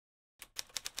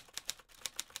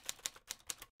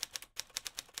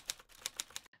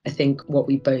I think what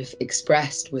we both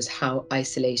expressed was how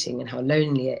isolating and how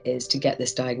lonely it is to get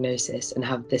this diagnosis and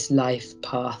have this life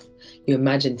path you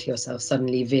imagine for yourself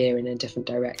suddenly veer in a different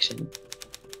direction.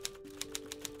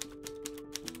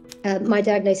 My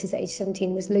diagnosis at age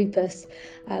 17 was lupus.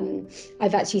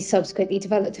 I've actually subsequently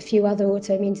developed a few other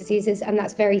autoimmune diseases, and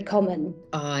that's very common.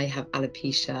 I have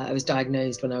alopecia. I was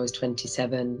diagnosed when I was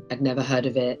 27. I'd never heard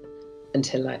of it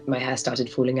until my hair started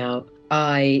falling out.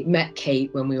 I met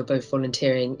Kate when we were both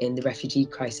volunteering in the refugee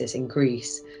crisis in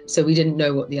Greece. So we didn't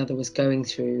know what the other was going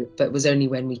through, but it was only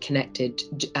when we connected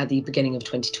at the beginning of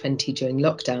 2020 during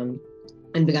lockdown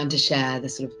and began to share the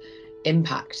sort of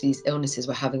impact these illnesses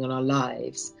were having on our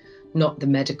lives. Not the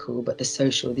medical, but the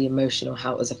social, the emotional,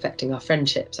 how it was affecting our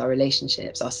friendships, our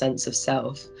relationships, our sense of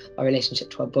self, our relationship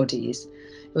to our bodies.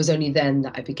 It was only then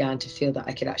that I began to feel that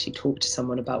I could actually talk to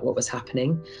someone about what was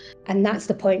happening. And that's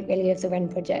the point really of the Wren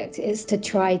project, is to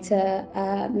try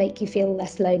to make you feel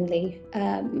less lonely,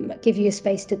 give you a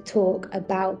space to talk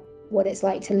about what it's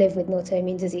like to live with an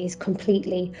autoimmune disease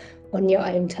completely on your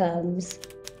own terms.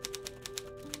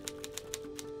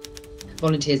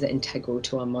 Volunteers are integral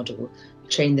to our model.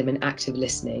 Train them in active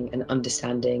listening and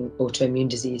understanding autoimmune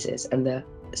diseases and the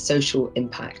social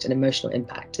impact and emotional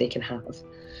impact they can have.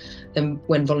 And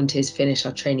when volunteers finish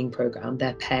our training programme,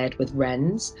 they're paired with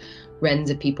Wrens.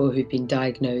 Wrens are people who've been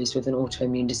diagnosed with an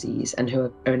autoimmune disease and who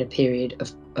are in a period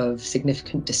of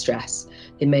significant distress.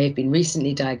 They may have been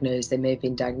recently diagnosed, they may have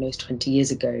been diagnosed 20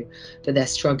 years ago, but they're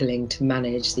struggling to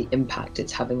manage the impact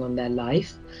it's having on their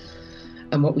life.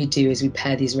 And what we do is we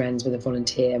pair these Wrens with a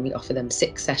volunteer and we offer them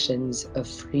 6 sessions of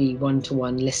free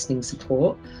one-to-one listening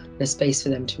support and a space for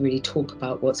them to really talk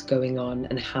about what's going on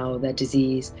and how their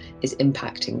disease is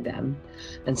impacting them.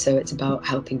 And so it's about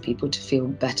helping people to feel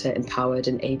better, empowered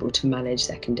and able to manage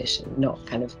their condition, not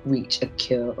kind of reach a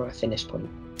cure or a finish point.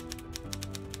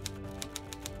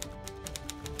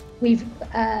 We've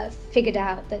figured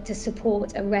out that to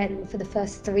support a Wren for the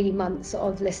first 3 months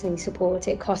of listening support,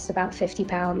 it costs about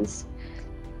 £50.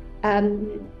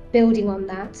 Building on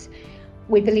that,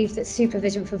 we believe that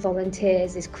supervision for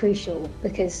volunteers is crucial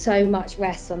because so much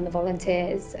rests on the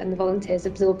volunteers and the volunteers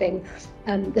absorbing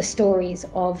the stories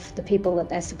of the people that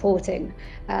they're supporting.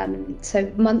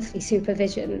 So monthly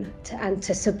supervision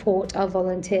to support our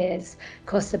volunteers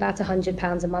costs about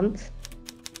 £100 a month.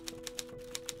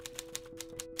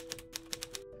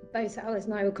 Both Alice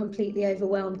and I were completely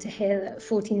overwhelmed to hear that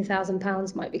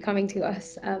 £14,000 might be coming to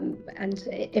us, and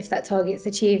if that target's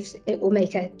achieved, it will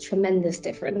make a tremendous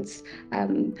difference.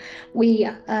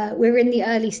 We're in the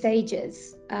early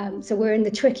stages, so we're in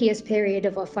the trickiest period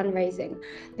of our fundraising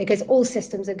because all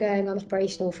systems are going on the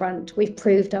operational front. We've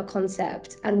proved our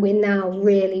concept, and we're now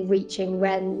really reaching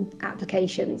Wren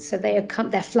applications, so they're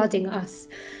flooding us.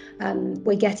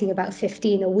 We're getting about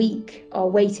 15 a week. Our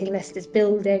waiting list is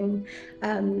building.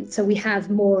 So we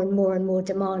have more and more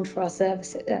demand for our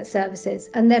services.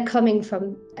 And they're coming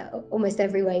from almost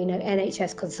everywhere,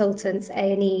 NHS consultants,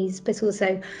 A&Es, but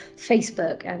also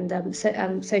Facebook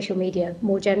and social media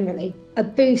more generally. A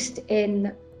boost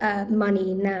in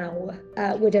money now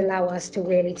would allow us to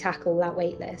really tackle that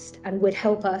wait list and would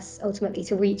help us ultimately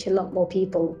to reach a lot more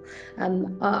people.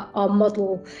 Our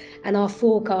model and our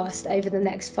forecast over the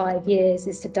next 5 years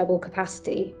is to double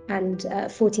capacity, and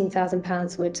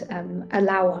 £14,000 would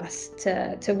allow us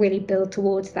to really build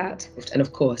towards that. And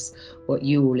of course, what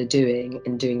you all are doing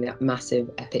and doing that massive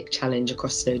epic challenge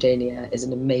across Snowdonia is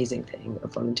an amazing thing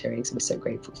of volunteering, so we're so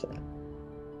grateful for that.